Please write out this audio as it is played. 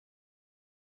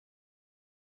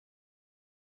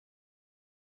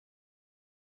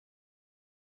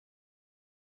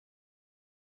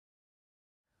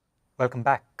Welcome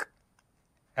back.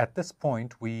 At this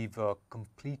point, we've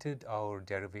completed our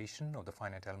derivation of the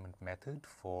finite element method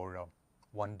for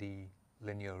 1D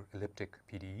linear elliptic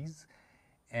PDEs.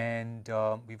 And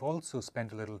we've also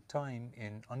spent a little time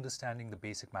in understanding the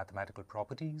basic mathematical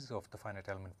properties of the finite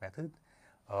element method,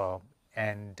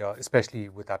 especially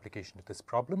with application to this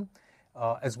problem,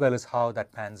 as well as how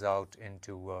that pans out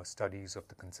into studies of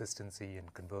the consistency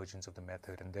and convergence of the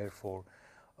method, and therefore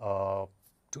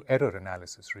to error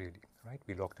analysis, really, right?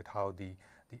 We looked at how the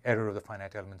error of the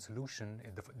finite element solution,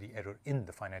 the error in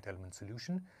the finite element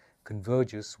solution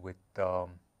converges with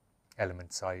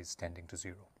element size tending to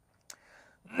 0.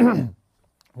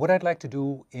 What I'd like to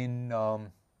do in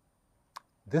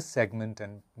this segment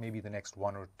and maybe the next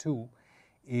one or two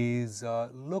is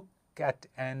look at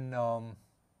an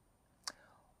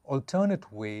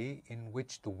alternate way in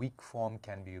which the weak form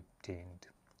can be obtained.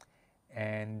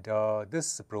 And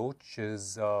this approach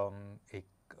is a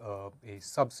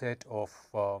subset of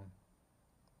a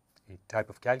type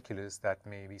of calculus that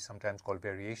may be sometimes called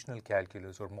variational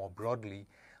calculus, or more broadly,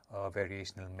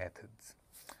 variational methods.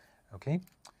 Okay,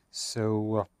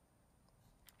 so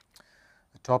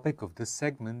the topic of this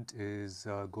segment is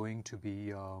going to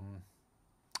be,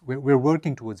 we're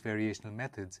working towards variational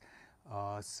methods.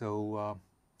 So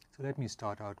let me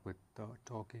start out with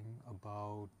talking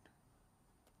about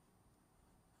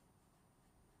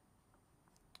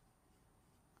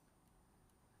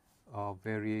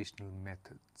variational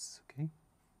methods. Okay.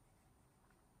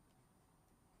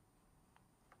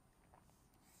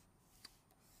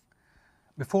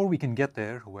 Before we can get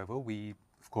there, however, we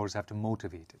of course have to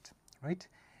motivate it, right?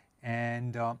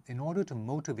 And in order to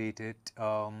motivate it,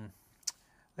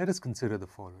 let us consider the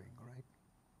following,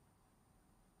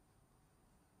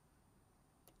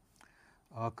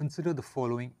 right? Consider the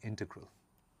following integral.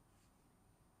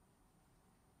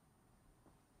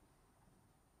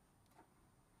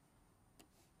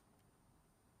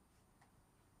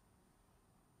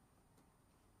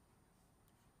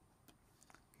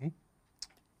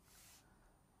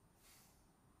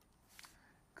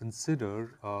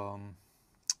 Consider,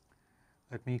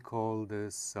 let me call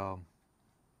this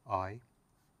I,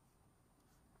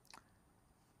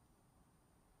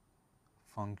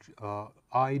 function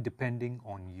I depending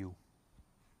on u,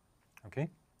 okay,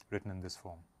 written in this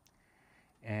form.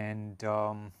 And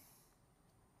I'm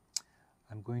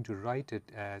going to write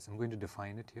it as, I'm going to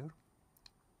define it here.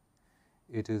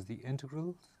 It is the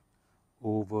integral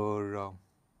over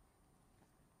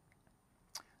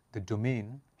the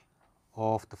domain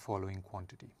of the following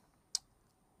quantity: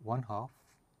 1/2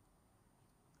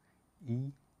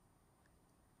 e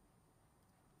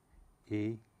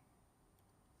a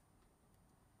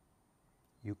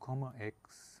u comma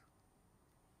x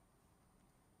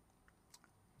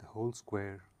the whole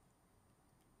square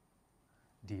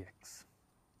dx.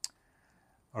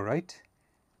 All right.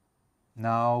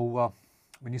 Now,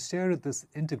 when you stare at this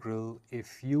integral,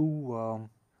 if you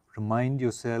remind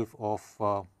yourself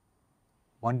of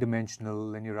one-dimensional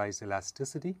linearized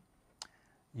elasticity,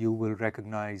 you will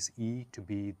recognize E to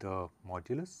be the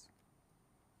modulus,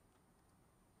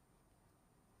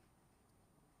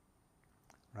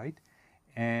 right?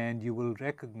 And you will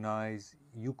recognize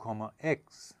u comma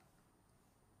x,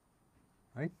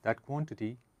 right, that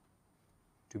quantity,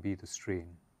 to be the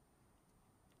strain.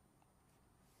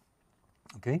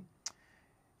 Okay?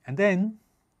 And then,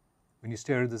 when you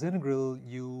stare at this integral,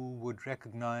 you would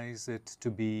recognize it to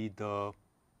be the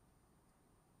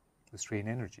strain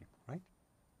energy, right?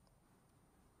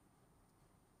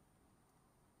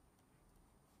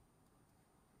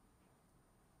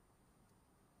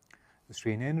 The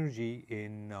strain energy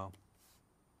in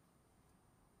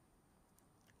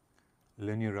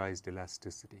linearized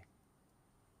elasticity.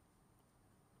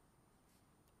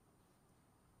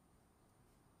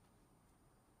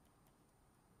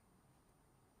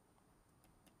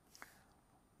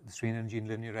 The strain energy in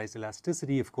linearized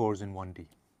elasticity, of course, in 1D.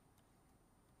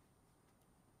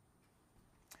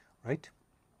 Right?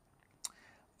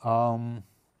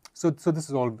 So this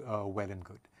is all well and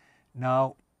good.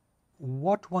 Now,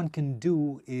 what one can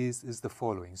do is the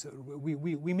following. So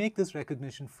we make this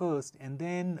recognition first, and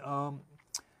then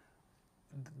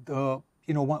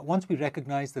once we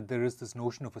recognize that there is this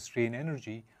notion of a strain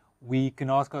energy, we can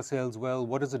ask ourselves, well,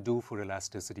 what does it do for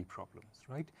elasticity problems,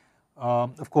 right?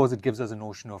 Of course, it gives us a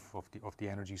notion of the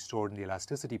energy stored in the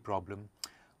elasticity problem,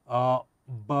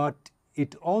 but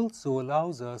it also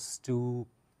allows us to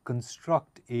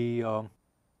construct a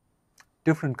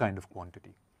different kind of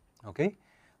quantity, okay?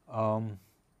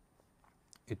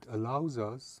 It allows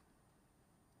us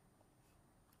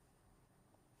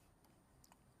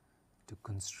to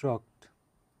construct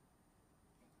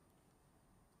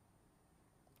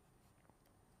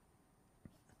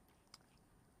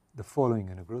the following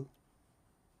integral.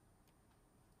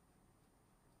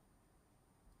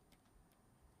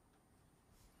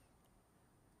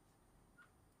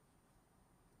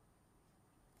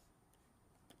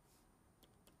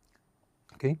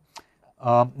 Okay.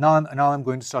 Now I'm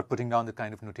going to start putting down the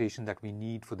kind of notation that we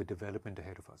need for the development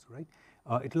ahead of us, right?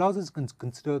 It allows us to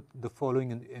consider the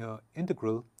following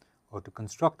integral, or to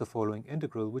construct the following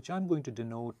integral, which I'm going to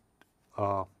denote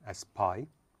as pi.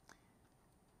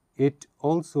 It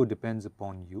also depends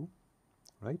upon u,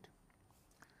 right?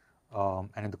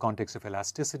 And in the context of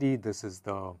elasticity, this is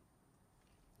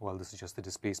just the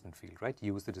displacement field, right?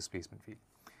 U is the displacement field.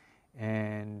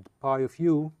 And pi of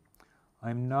u,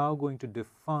 I'm now going to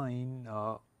define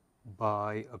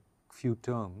by a few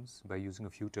terms, by using a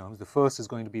few terms. The first is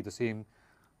going to be the same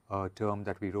term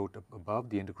that we wrote above,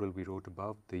 the integral we wrote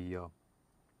above, the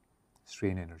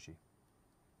strain energy.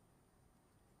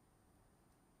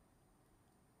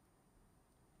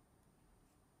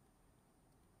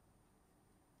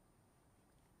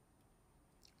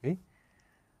 Okay.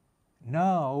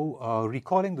 Now,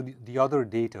 recalling the other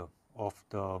data of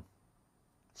the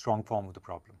strong form of the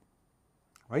problem,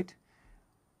 right?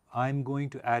 I'm going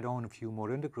to add on a few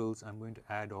more integrals. I'm going to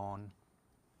add on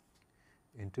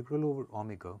integral over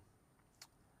omega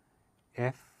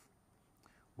f,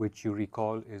 which you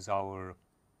recall is our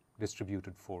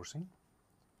distributed forcing,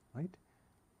 right,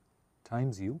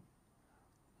 times u,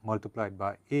 multiplied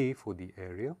by a for the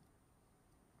area,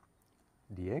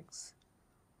 dx,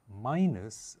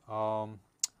 minus,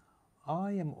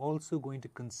 I am also going to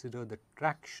consider the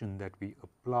traction that we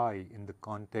apply in the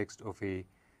context of a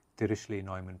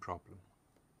Dirichlet-Neumann problem.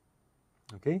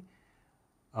 Okay,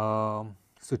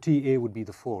 so TA would be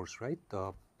the force, right?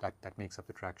 That makes up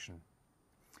the traction.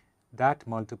 That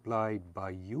multiplied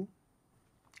by u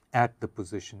at the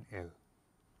position L.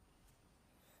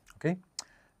 Okay,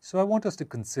 so I want us to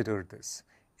consider this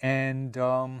and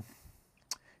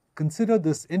consider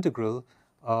this integral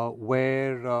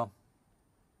where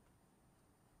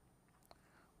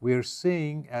we're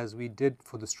saying, as we did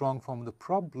for the strong form of the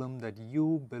problem, that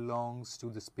u belongs to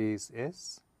the space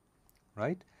S,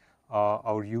 right?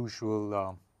 Our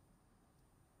usual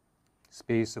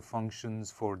space of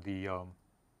functions for the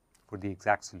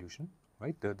exact solution,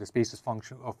 right? The space of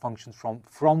functions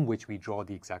from which we draw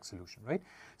the exact solution, right?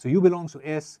 So u belongs to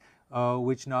S,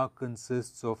 which now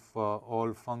consists of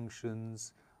all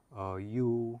functions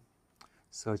u,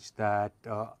 such that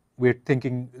we're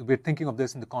thinking of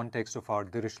this in the context of our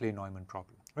Dirichlet-Neumann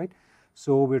problem, right?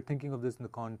 So we're thinking of this in the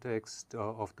context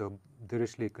of the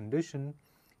Dirichlet condition,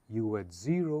 u at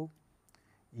 0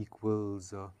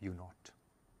 equals u naught.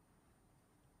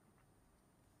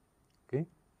 Okay.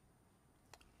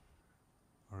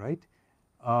 All right.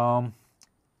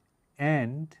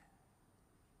 And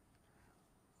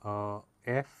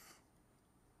f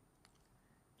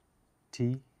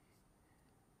t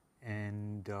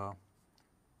and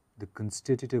the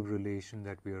constitutive relation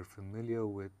that we are familiar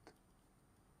with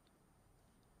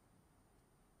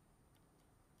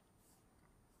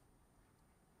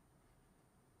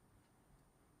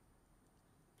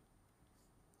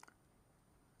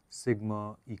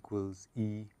sigma equals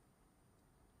E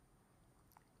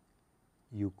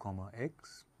u comma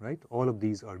x, right? All of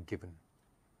these are given.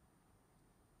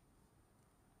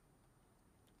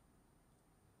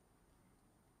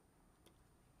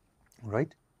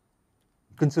 Right?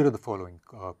 Consider the following,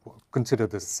 consider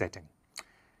this setting.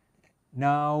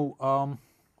 Now,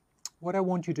 what I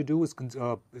want you to do is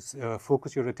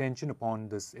focus your attention upon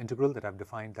this integral that I've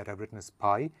defined, that I've written as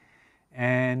pi,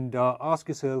 and ask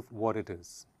yourself what it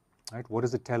is. Right? What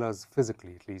does it tell us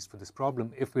physically, at least for this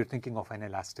problem, if we're thinking of an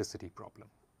elasticity problem?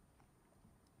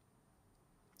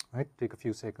 Right? Take a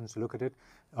few seconds to look at it.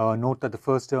 Note that the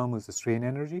first term is the strain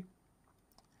energy.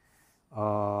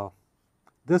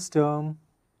 This term,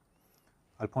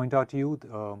 I'll point out to you,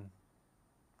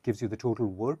 gives you the total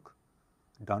work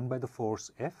done by the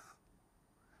force F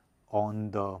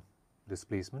on the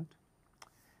displacement.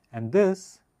 And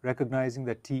this, recognizing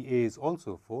that TA is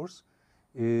also a force,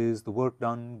 is the work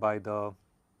done by the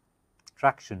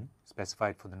traction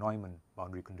specified for the Neumann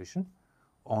boundary condition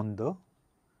on the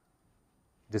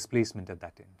displacement at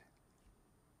that end.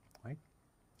 Right?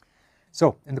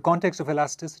 So, in the context of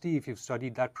elasticity, if you've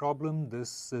studied that problem,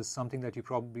 this is something that you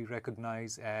probably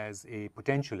recognize as a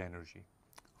potential energy.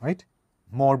 Right?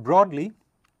 More broadly,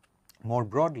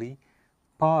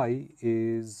 pi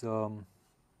is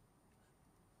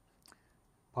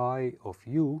pi of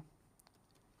u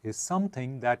is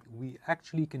something that we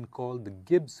actually can call the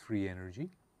Gibbs free energy.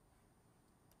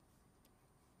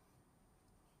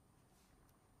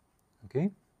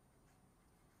 Okay.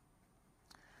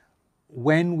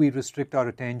 when we restrict our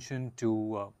attention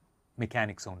to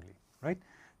mechanics only, right?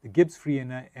 The Gibbs free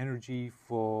energy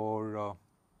for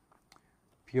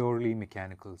purely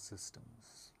mechanical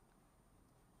systems.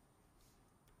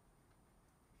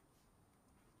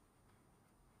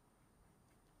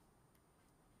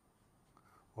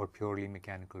 Or purely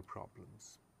mechanical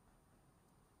problems.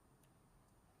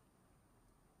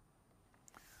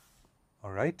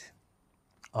 All right.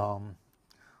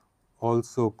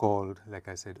 Also called, like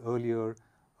I said earlier,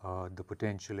 the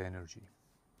potential energy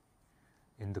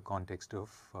in the context of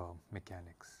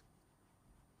mechanics.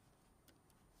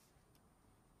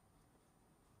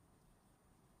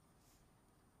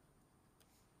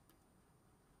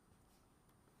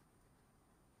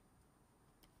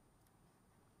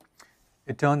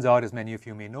 It turns out, as many of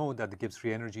you may know, that the Gibbs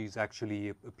free energy is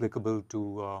actually applicable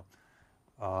to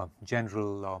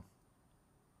general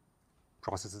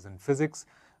processes in physics.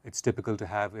 It's typical to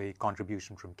have a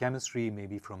contribution from chemistry,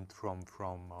 maybe from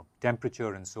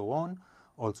temperature and so on,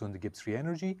 also in the Gibbs free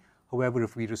energy. However,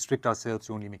 if we restrict ourselves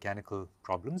to only mechanical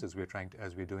problems, as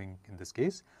we're doing in this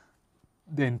case,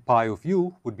 then pi of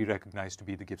u would be recognized to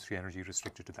be the Gibbs free energy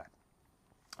restricted to that.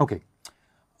 Okay.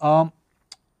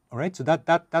 All right, so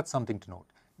that's something to note.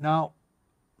 Now,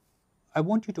 I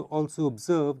want you to also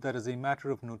observe that as a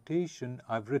matter of notation,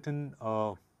 I've written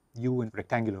u in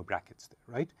rectangular brackets there,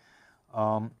 right?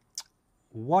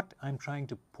 What I'm trying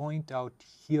to point out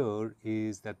here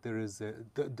is that there is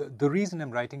the reason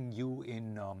I'm writing u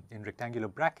in rectangular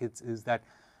brackets is that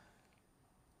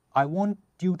I want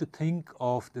you to think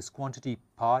of this quantity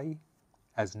pi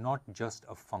as not just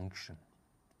a function,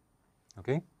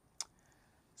 okay?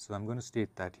 So I'm going to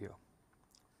state that here.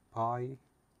 Pi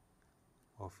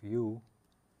of u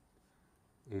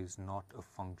is not a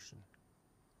function.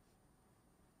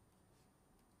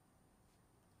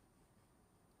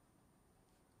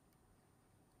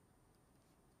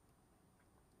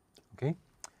 Okay?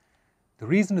 The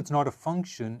reason it's not a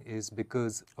function is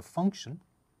because a function,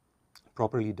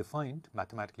 properly defined,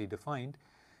 mathematically defined,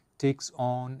 takes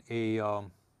on a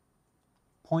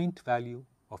point value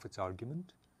of its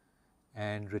argument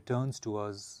and returns to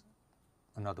us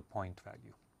another point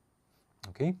value.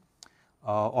 Okay?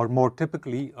 Or more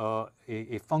typically,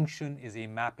 a function is a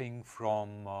mapping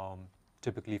from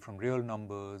typically from real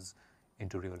numbers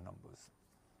into real numbers.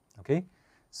 Okay?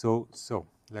 So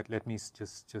let me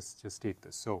just state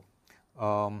this. So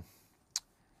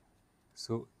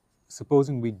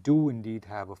supposing we do indeed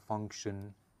have a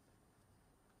function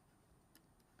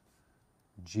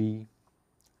g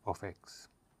of x.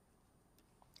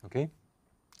 Okay?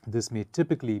 This may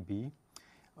typically be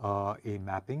a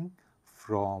mapping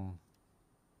from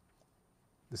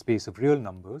the space of real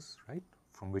numbers, right,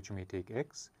 from which you may take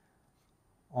x,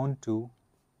 onto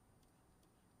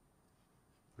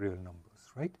real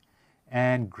numbers, right?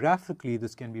 And graphically,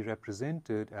 this can be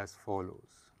represented as follows.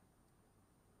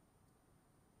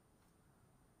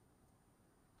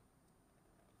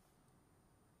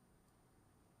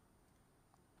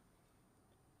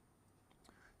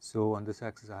 So on this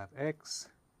axis, I have x,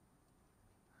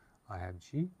 I have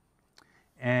g.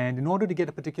 And in order to get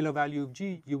a particular value of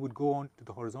g, you would go on to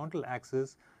the horizontal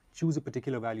axis, choose a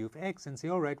particular value of x, and say,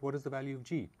 all right, what is the value of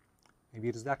g? Maybe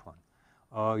it is that one.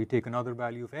 You take another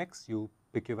value of x, you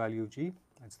pick your value of g,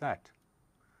 it's that,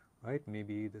 right?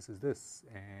 Maybe this is this,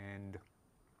 and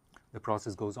the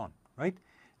process goes on, right?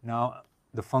 Now,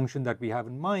 the function that we have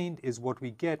in mind is what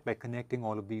we get by connecting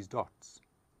all of these dots.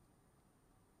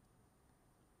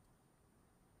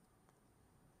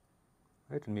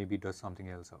 Right? And maybe it does something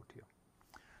else out here.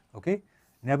 Okay?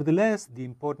 Nevertheless, the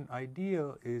important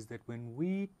idea is that when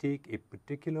we take a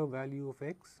particular value of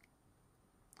x,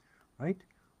 right,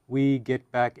 we get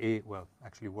back a, well,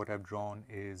 actually what I've drawn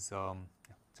is, yeah,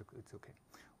 it's okay.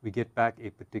 We get back a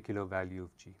particular value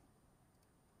of g.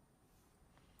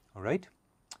 All right?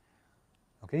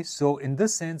 Okay, so in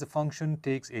this sense, a function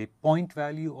takes a point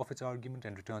value of its argument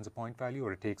and returns a point value,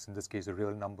 or it takes, in this case, a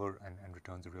real number and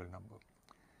returns a real number.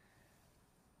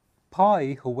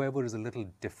 Pi, however, is a little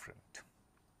different,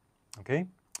 okay?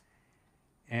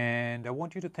 And I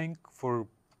want you to think for a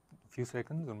few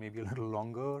seconds or maybe a little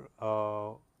longer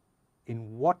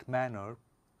in what manner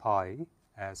pi,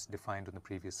 as defined on the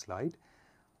previous slide,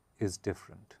 is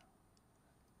different.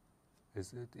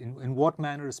 In what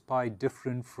manner is pi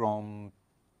different from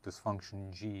this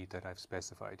function g that I've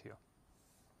specified here,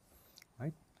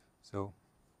 right? So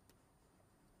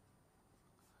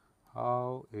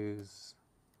how is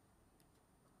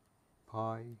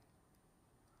pi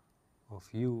of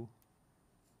u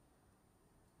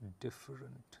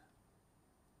different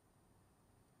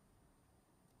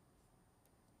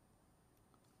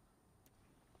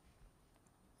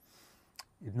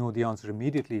You'd know the answer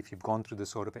immediately if you've gone through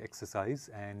this sort of exercise,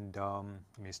 and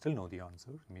you may still know the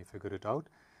answer, you may figure it out.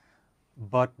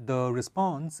 But the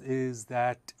response is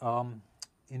that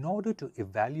in order to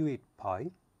evaluate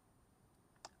pi,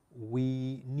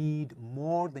 we need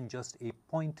more than just a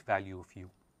point value of u.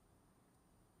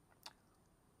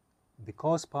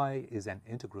 Because pi is an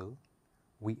integral,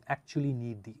 we actually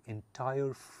need the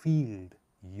entire field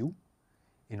u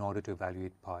in order to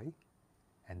evaluate pi.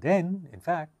 And then, in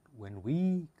fact, when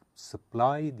we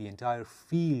supply the entire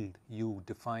field u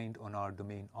defined on our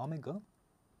domain omega,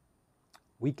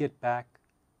 we get back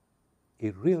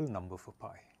a real number for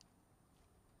pi.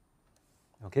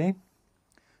 Okay?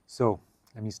 So,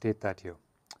 let me state that here.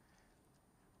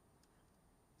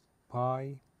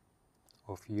 Pi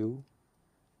of u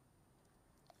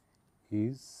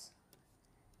is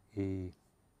a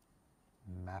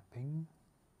mapping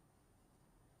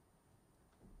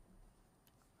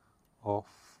of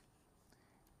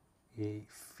a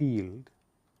field,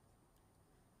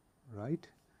 right,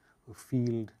 a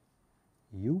field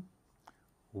u,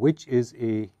 which is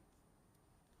a,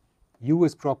 u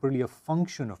is properly a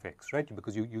function of x, right,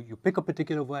 because you pick a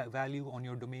particular value on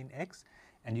your domain x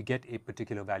and you get a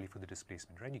particular value for the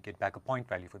displacement, right, you get back a point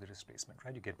value for the displacement,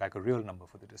 right, you get back a real number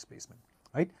for the displacement,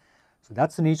 right. So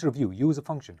that's the nature of u. U is a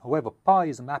function. However, pi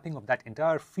is a mapping of that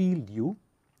entire field u,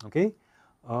 okay,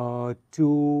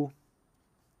 to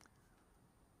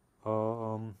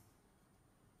the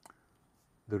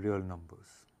real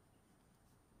numbers.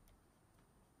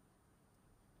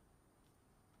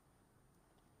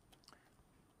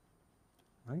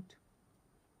 Right?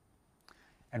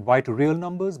 And why to real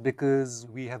numbers? Because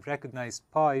we have recognized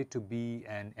pi to be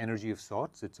an energy of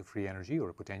sorts. It's a free energy or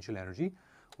a potential energy,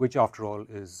 which after all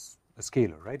is a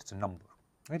scalar, right? It's a number,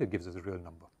 right? It gives us a real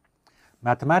number.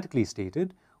 Mathematically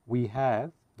stated, we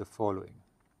have the following.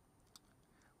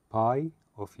 Pi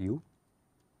of u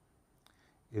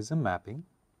is a mapping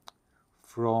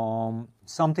from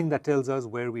something that tells us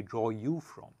where we draw u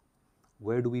from.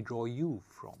 Where do we draw u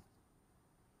from?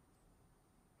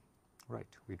 Right,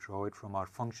 we draw it from our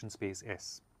function space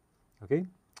S. Okay,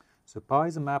 so pi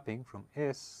is a mapping from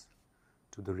S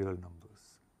to the real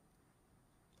numbers.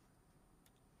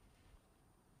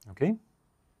 Okay.